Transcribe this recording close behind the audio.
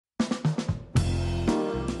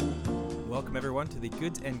Welcome everyone to the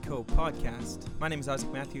Goods & Co. podcast. My name is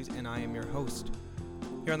Isaac Matthews and I am your host.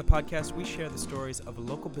 Here on the podcast, we share the stories of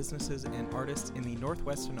local businesses and artists in the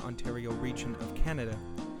Northwestern Ontario region of Canada,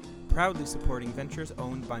 proudly supporting ventures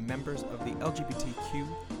owned by members of the LGBTQ,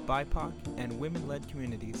 BIPOC, and women-led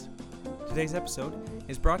communities. Today's episode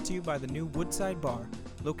is brought to you by the new Woodside Bar,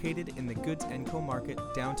 located in the Goods & Co. Market,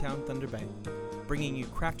 downtown Thunder Bay, bringing you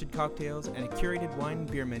crafted cocktails and a curated wine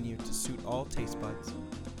and beer menu to suit all taste buds.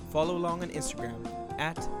 Follow along on Instagram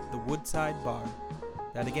at the Woodside Bar.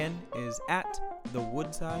 That again is at the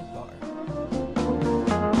Woodside Bar.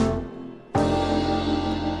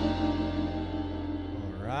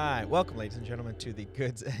 All right, welcome, ladies and gentlemen, to the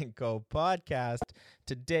Goods & Co. podcast.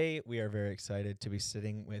 Today, we are very excited to be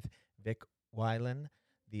sitting with Vic Wilen,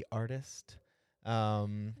 the artist,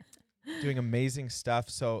 doing amazing stuff.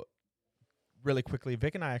 So, really quickly,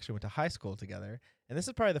 Vic and I actually went to high school together, and this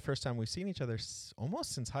is probably the first time we've seen each other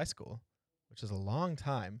almost since high school, which is a long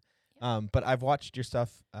time. But I've watched your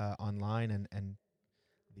stuff online and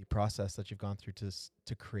the process that you've gone through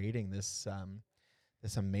to creating this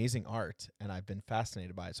this amazing art, and I've been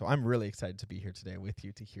fascinated by it. So I'm really excited to be here today with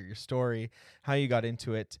you to hear your story, how you got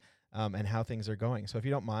into it, and how things are going. So if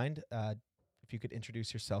you don't mind, if you could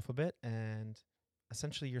introduce yourself a bit and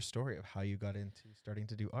essentially your story of how you got into starting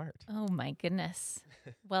to do art. Oh my goodness.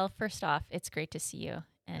 Well, first off, it's great to see you,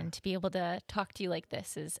 and to be able to talk to you like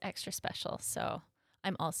this is extra special. So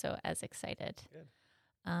I'm also as excited. Good.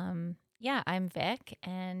 I'm Vic,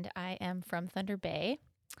 and I am from Thunder Bay,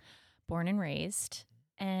 born and raised.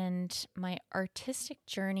 And my artistic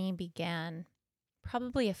journey began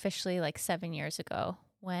probably officially like 7 years ago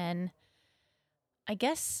when I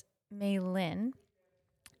guess Wilen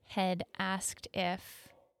had asked if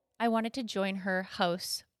I wanted to join her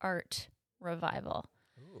house art revival.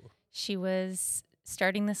 Ooh. She was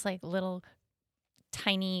starting this like little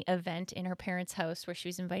tiny event in her parents' house where she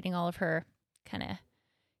was inviting all of her kind of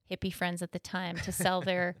hippie friends at the time to sell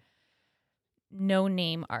their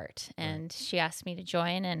no-name art. And she asked me to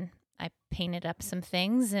join, and I painted up some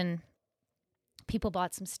things, and people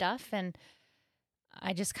bought some stuff, and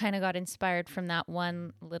I just kind of got inspired from that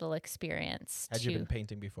one little experience. Had you been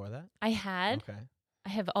painting before that? I had. Okay. I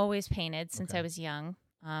have always painted since I was young.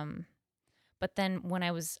 But then when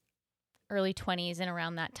I was early 20s and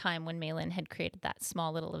around that time when Wilen had created that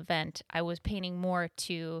small little event, I was painting more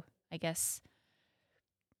to, I guess,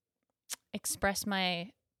 express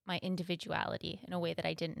my individuality in a way that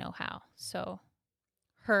I didn't know how. So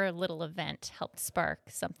her little event helped spark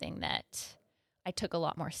something that I took a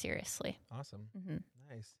lot more seriously. Awesome. Mm-hmm.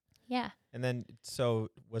 Nice. Yeah. And then, so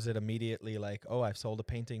was it immediately like, oh, I've sold a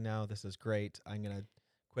painting now. This is great. I'm going to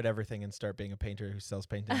quit everything and start being a painter who sells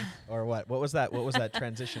paintings? Or what? What was that? What was that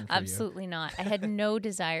transition for you? Absolutely not. I had no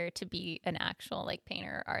desire to be an actual like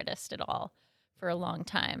painter or artist at all for a long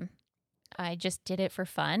time. I just did it for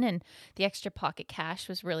fun, and the extra pocket cash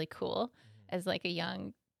was really cool as like a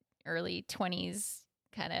young, early 20s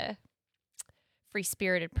kind of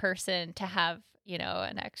free-spirited person to have, you know,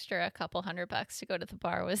 an extra couple $100 to go to the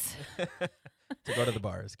bar was To go to the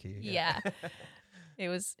bar is key. Yeah. It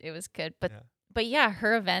was good. But yeah,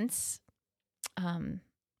 her events, I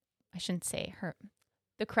shouldn't say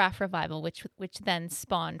the craft revival, which then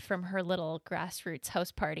spawned from her little grassroots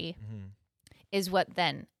house party, is what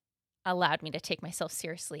then allowed me to take myself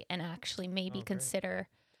seriously and actually maybe consider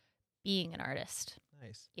being an artist.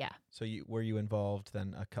 Nice. Yeah. So were you involved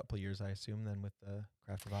then a couple years, I assume, then with the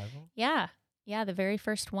craft revival? Yeah. Yeah, the very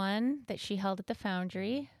first one that she held at the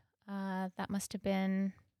Foundry, that must have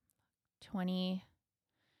been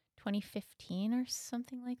 2015 or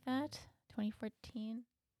something like that. 2014.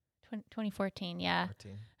 2014, yeah.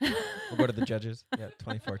 14. We'll go to the judges. Yeah,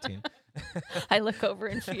 2014. I look over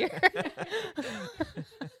in fear.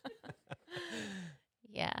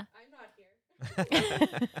 Yeah. I'm not here.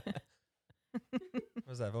 What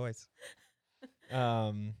was that voice?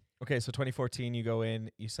 Okay, so 2014, you go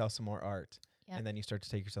in, you sell some more art, and then you start to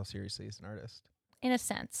take yourself seriously as an artist. In a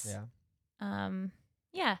sense. Yeah.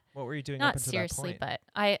 Yeah. What were you doing Not up until seriously, that point?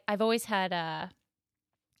 but I've always had a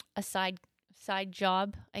side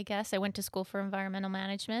job, I guess. I went to school for environmental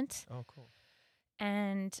management. Oh, cool.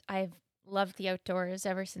 And I've loved the outdoors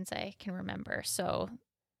ever since I can remember. So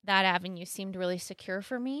that avenue seemed really secure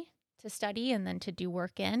for me to study and then to do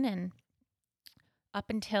work in. And up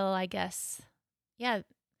until, I guess, a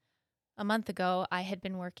month ago, I had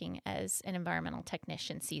been working as an environmental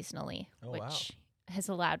technician seasonally, which has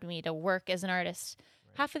allowed me to work as an artist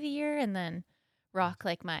half of the year and then rock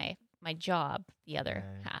like my job the other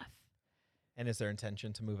half. And is there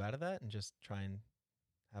intention to move out of that and just try and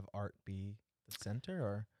have art be the center,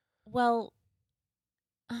 or? Well,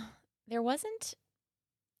 there wasn't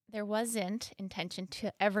intention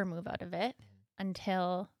to ever move out of it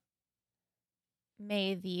until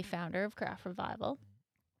May, the founder of Craft Revival,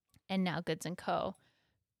 and now Goods & Co.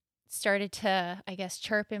 started to, I guess,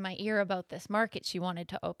 chirp in my ear about this market she wanted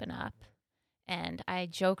to open up. And I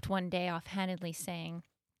joked one day offhandedly saying,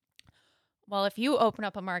 well, if you open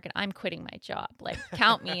up a market, I'm quitting my job. Like,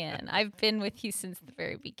 count me in. I've been with you since the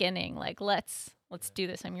very beginning. Like, let's do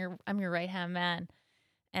this. I'm your right-hand man.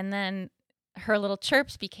 And then her little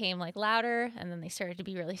chirps became like louder, and then they started to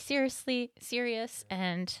be really serious.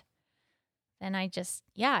 And then I just,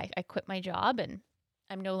 I quit my job, and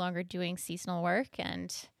I'm no longer doing seasonal work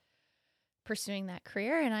and pursuing that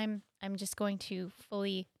career. And I'm just going to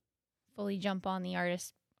fully jump on the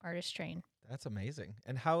artist train. That's amazing.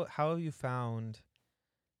 And how have you found,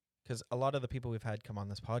 because a lot of the people we've had come on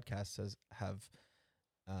this podcast have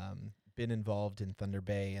been involved in Thunder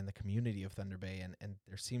Bay and the community of Thunder Bay, and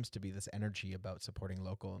there seems to be this energy about supporting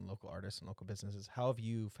local artists and local businesses. How have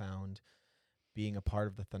you found being a part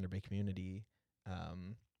of the Thunder Bay community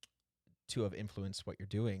to have influenced what you're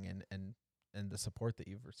doing and the support that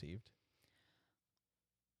you've received?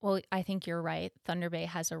 Well, I think you're right. Thunder Bay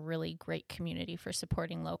has a really great community for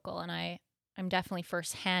supporting local, and I'm definitely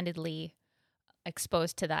first-handedly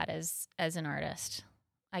exposed to that as an artist.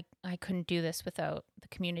 I couldn't do this without the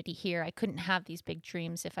community here. I couldn't have these big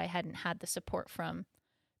dreams if I hadn't had the support from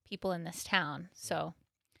people in this town. So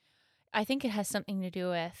I think it has something to do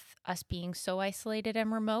with us being so isolated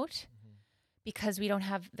and remote because we don't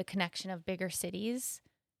have the connection of bigger cities.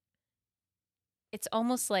 It's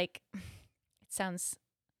almost like, it's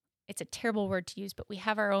a terrible word to use, but we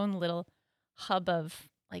have our own little hub of,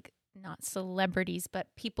 like, not celebrities, but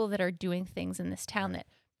people that are doing things in this town that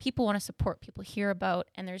people want to support, people hear about,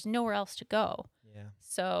 and there's nowhere else to go. Yeah.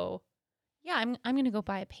 So, I'm going to go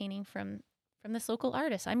buy a painting from this local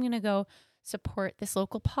artist. I'm going to go support this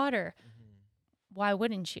local potter. Why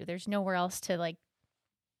wouldn't you? There's nowhere else to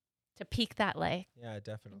pique that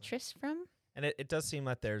definitely interest from. And it does seem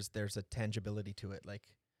like there's a tangibility to it.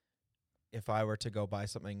 Like, if I were to go buy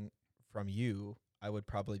something from you, I would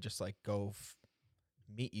probably just go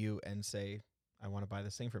meet you and say, I want to buy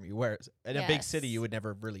this thing from you. Whereas in a big city, you would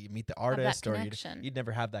never really meet the artist, or you'd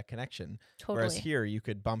never have that connection. Totally. Whereas here, you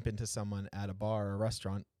could bump into someone at a bar or a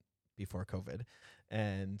restaurant before COVID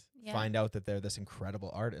and find out that they're this incredible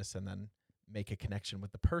artist, and then make a connection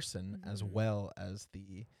with the person as well as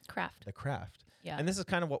the craft. Yeah. And this is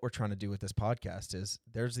kind of what we're trying to do with this podcast is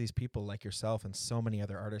there's these people like yourself and so many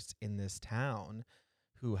other artists in this town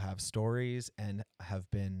who have stories and have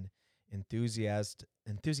been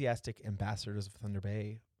enthusiastic ambassadors of Thunder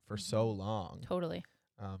Bay for so long. Totally.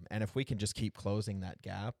 And if we can just keep closing that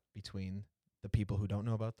gap between the people who don't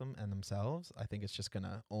know about them and themselves, I think it's just going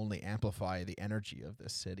to only amplify the energy of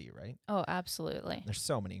this city, right? Oh, absolutely. There's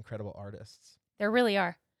so many incredible artists. There really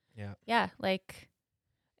are. Yeah. Yeah.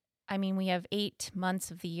 We have 8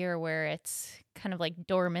 months of the year where it's kind of like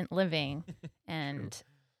dormant living. And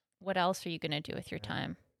what else are you going to do with your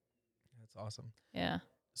time? That's awesome. Yeah.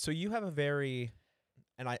 So you have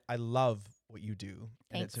and I love what you do.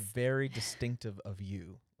 And Thanks. It's very distinctive of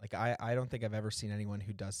you. Like, I don't think I've ever seen anyone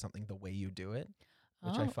who does something the way you do it,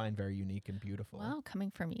 which I find very unique and beautiful. Wow,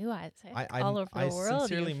 coming from you, I'd say all over the world. I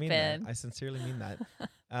sincerely mean that.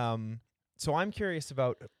 So I'm curious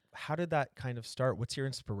about, how did that kind of start? What's your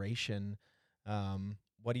inspiration?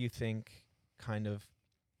 What do you think kind of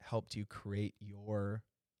helped you create your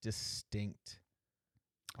distinct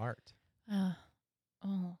art?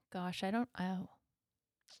 Oh gosh, I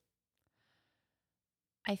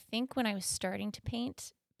think when I was starting to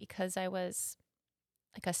paint, because I was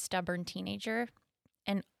like a stubborn teenager,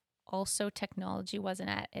 and also technology wasn't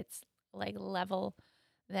at its level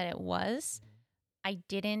that it was, I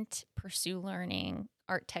didn't pursue learning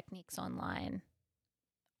art techniques online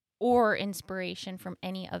or inspiration from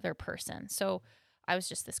any other person. So I was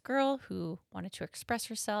just this girl who wanted to express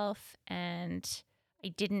herself, and I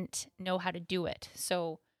didn't know how to do it.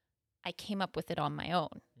 So I came up with it on my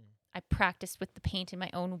own. I practiced with the paint in my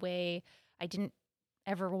own way. I didn't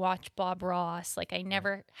ever watch Bob Ross. I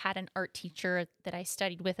never had an art teacher that I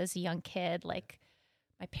studied with as a young kid. My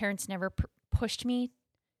parents never pushed me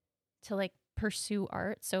to pursue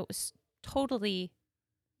art. So it was totally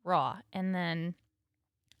raw. And then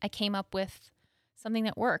I came up with something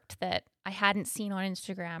that worked that I hadn't seen on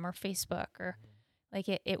Instagram or Facebook, or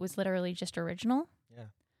it was literally just original. Yeah.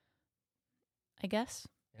 I guess.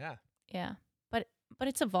 Yeah. Yeah. But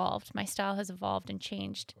it's evolved. My style has evolved and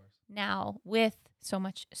changed now with so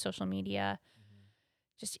much social media,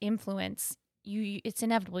 just influence. It's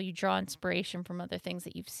inevitable. You draw inspiration from other things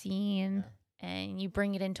that you've seen, and you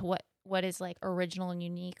bring it into what is like original and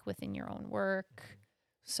unique within your own work.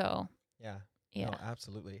 So, Yeah. yeah. No,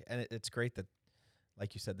 absolutely. And it's great that,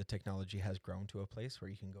 like you said, the technology has grown to a place where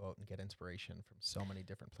you can go out and get inspiration from so many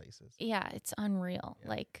different places. Yeah, it's unreal. Yeah.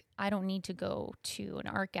 Like, I don't need to go to an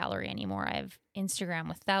art gallery anymore. I have Instagram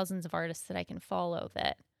with thousands of artists that I can follow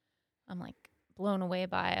that I'm like blown away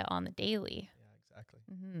by on the daily. Yeah, exactly.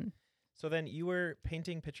 Mm-hmm. So then you were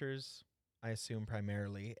painting pictures, I assume,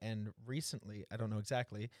 primarily. And recently, I don't know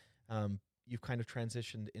exactly, you've kind of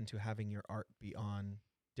transitioned into having your art be on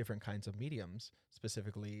different kinds of mediums.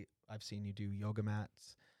 Specifically, I've seen you do yoga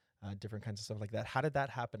mats, different kinds of stuff like that. How did that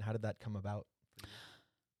happen? How did that come about for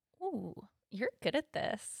you? Ooh, you're good at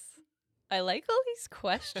this. I like all these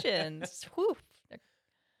questions. Whew.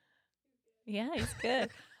 Yeah, he's good.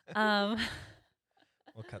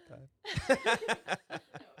 We'll cut that.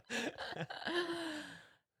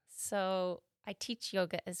 So I teach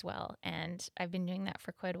yoga as well, and I've been doing that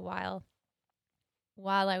for quite a while.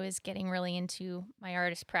 While I was getting really into my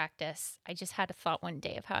artist practice, I just had a thought one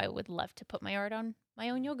day of how I would love to put my art on my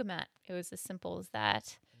own yoga mat. It was as simple as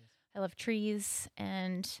that. I love trees,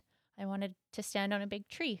 and I wanted to stand on a big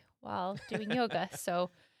tree while doing yoga.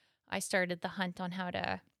 So I started the hunt on how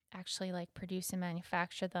to actually like produce and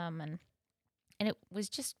manufacture them, and it was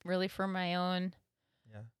just really for my own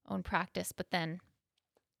practice. But then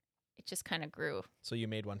it just kind of grew. So you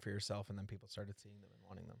made one for yourself, and then people started seeing them and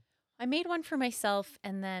wanting them. I made one for myself,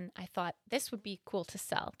 and then I thought this would be cool to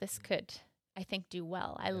sell. This could, I think, do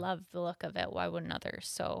well. I love the look of it. Why wouldn't others?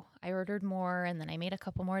 So I ordered more, and then I made a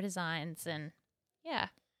couple more designs, and yeah.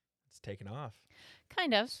 It's taken off.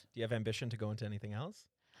 Kind of. Do you have ambition to go into anything else?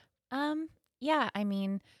 Yeah, I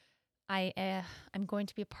mean, I'm going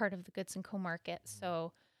to be a part of the Goods & Co market,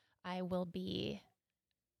 so I will be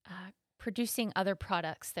producing other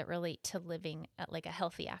products that relate to living like a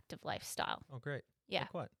healthy, active lifestyle. Oh, great. Yeah.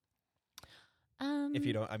 Like what? If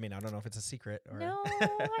you don't, I mean, I don't know if it's a secret or. No,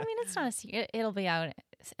 I mean, it's not a secret. It'll be out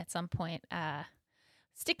at some point.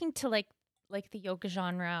 Sticking to like the yoga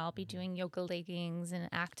genre, I'll be doing yoga leggings and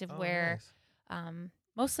active wear. Nice.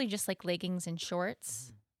 Mostly just like leggings and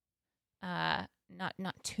shorts.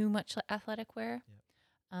 Not too much athletic wear.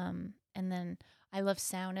 Yep. And then I love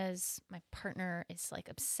saunas. My partner is like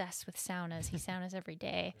obsessed with saunas. He saunas every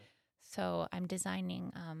day. So I'm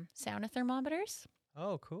designing sauna thermometers.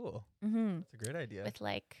 Oh, cool. Mm-hmm. That's a great idea. With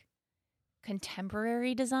like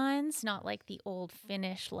contemporary designs, not like the old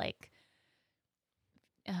Finnish like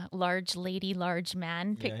large lady, large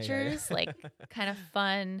man pictures. Like kind of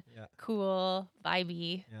fun, cool,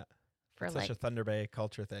 vibey. Yeah. For it's like such a Thunder Bay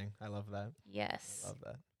culture thing. I love that. Yes. I love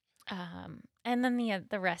that. And then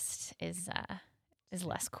the rest is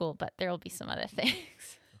less cool, but there will be some other things.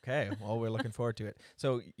 Okay. Well, we're looking forward to it.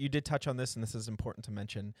 So you did touch on this, and this is important to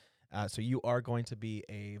mention. So you are going to be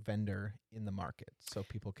a vendor in the market, so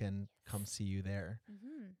people can come see you there.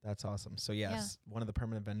 Mm-hmm. That's awesome. So yes, one of the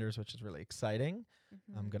permanent vendors, which is really exciting.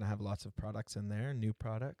 Mm-hmm. I'm going to have lots of products in there, new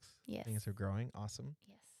products. Yes. Things are growing. Awesome.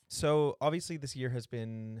 Yes. So obviously this year has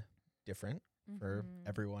been different for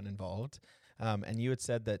everyone involved. And you had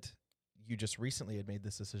said that you just recently had made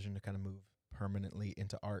this decision to kind of move permanently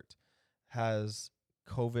into art. Has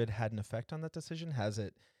COVID had an effect on that decision? Has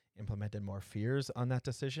it implemented more fears on that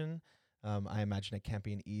decision? I imagine it can't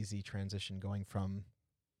be an easy transition going from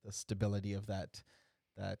the stability of that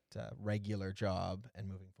regular job and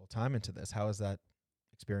moving full time into this. How has that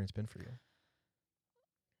experience been for you?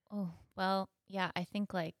 Oh, well, yeah, I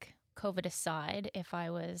think like COVID aside, if I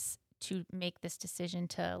was to make this decision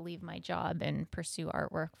to leave my job and pursue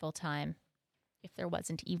artwork full time, if there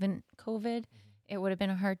wasn't even COVID, it would have been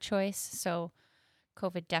a hard choice. So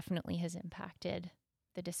COVID definitely has impacted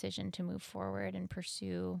the decision to move forward and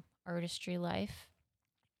pursue artistry life.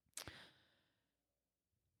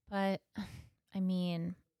 But I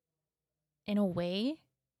mean, in a way,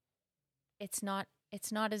 it's not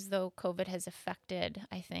as though COVID has affected,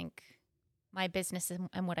 I think, my business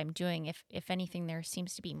and what I'm doing. If anything, there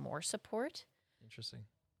seems to be more support. Interesting.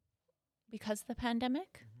 Because of the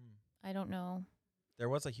pandemic. I don't know. There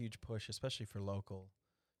was a huge push, especially for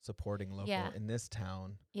supporting local in this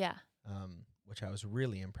town. Yeah. Which I was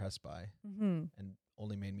really impressed by, and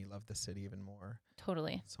only made me love the city even more.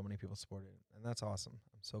 Totally. So many people supported it, and that's awesome.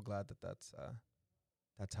 I'm so glad that that's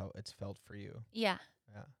how it's felt for you. Yeah.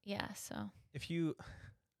 Yeah. Yeah. So if you,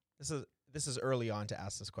 this is early on to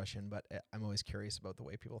ask this question, but I'm always curious about the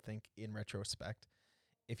way people think in retrospect.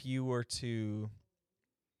 If you were to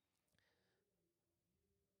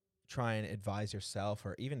try and advise yourself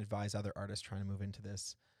or even advise other artists trying to move into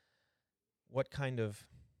this, what kind of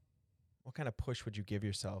push would you give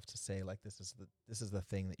yourself to say, like, this is the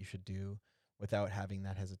thing that you should do? without having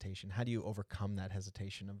that hesitation? How do you overcome that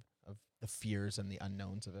hesitation of the fears and the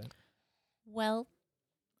unknowns of it? Well,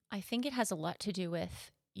 I think it has a lot to do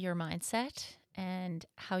with your mindset and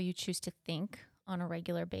how you choose to think on a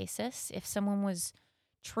regular basis. If someone was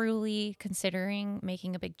truly considering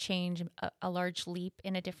making a big change, a large leap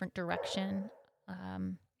in a different direction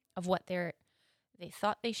of what they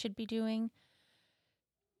thought they should be doing,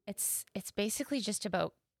 it's basically just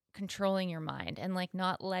about controlling your mind and like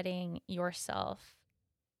not letting yourself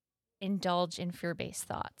indulge in fear-based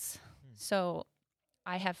thoughts. So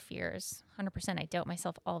I have fears, 100%. I doubt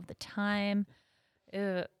myself all of the time.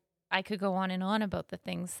 I could go on and on about the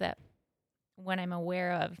things that when I'm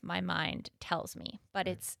aware of, my mind tells me, but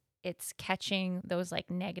it's catching those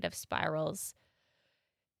like negative spirals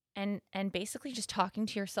and basically just talking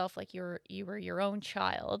to yourself like you were your own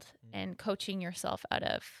child and coaching yourself out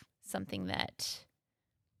of something that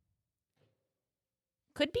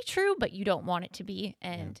could be true, but you don't want it to be,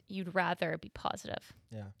 and you'd rather be positive.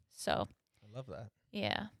 Yeah. So I love that.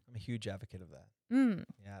 yeah. I'm a huge advocate of that.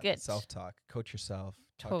 Yeah. Good. Self-talk, coach yourself,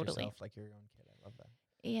 talk to yourself like you're your own kid. I love that.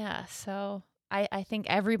 Yeah. So I think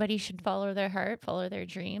everybody should follow their heart, follow their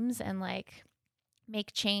dreams, and like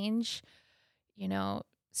make change,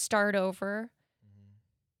 start over.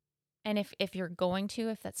 And if you're going to,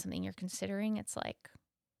 if that's something you're considering, it's like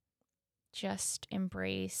just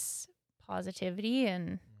embrace positivity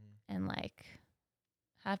and like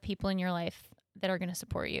have people in your life that are going to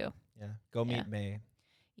support you. Yeah. Go meet May.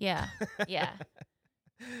 Yeah. Yeah.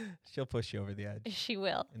 She'll push you over the edge. She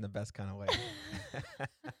will. In the best kind of way.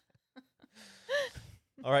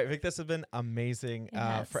 All right, Vic, this has been amazing.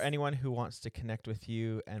 For anyone who wants to connect with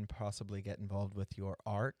you and possibly get involved with your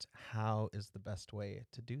art, how is the best way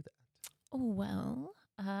to do that? Oh, well,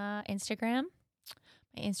 Instagram.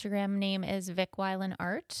 My Instagram name is Vic Wilen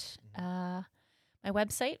Art. My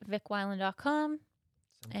website, vicwilen.com.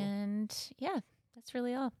 Simple. And yeah, that's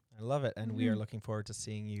really all. I love it. And we are looking forward to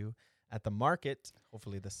seeing you at the market,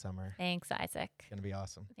 hopefully this summer. Thanks, Isaac. It's going to be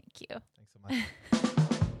awesome. Thank you. Thanks so much.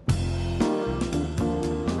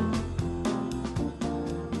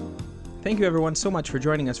 Thank you everyone so much for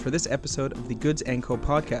joining us for this episode of the Goods & Co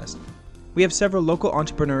podcast. We have several local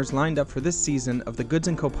entrepreneurs lined up for this season of the Goods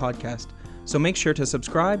 & Co podcast, so make sure to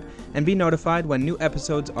subscribe and be notified when new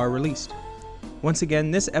episodes are released. Once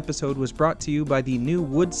again, this episode was brought to you by the new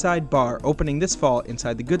Woodside Bar opening this fall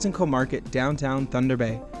inside the Goods & Co Market downtown Thunder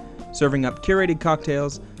Bay, serving up curated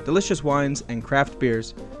cocktails, delicious wines, and craft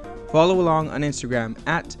beers. Follow along on Instagram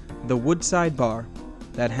at The Woodside Bar.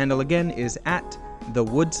 That handle again is at The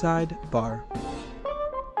Woodside Bar.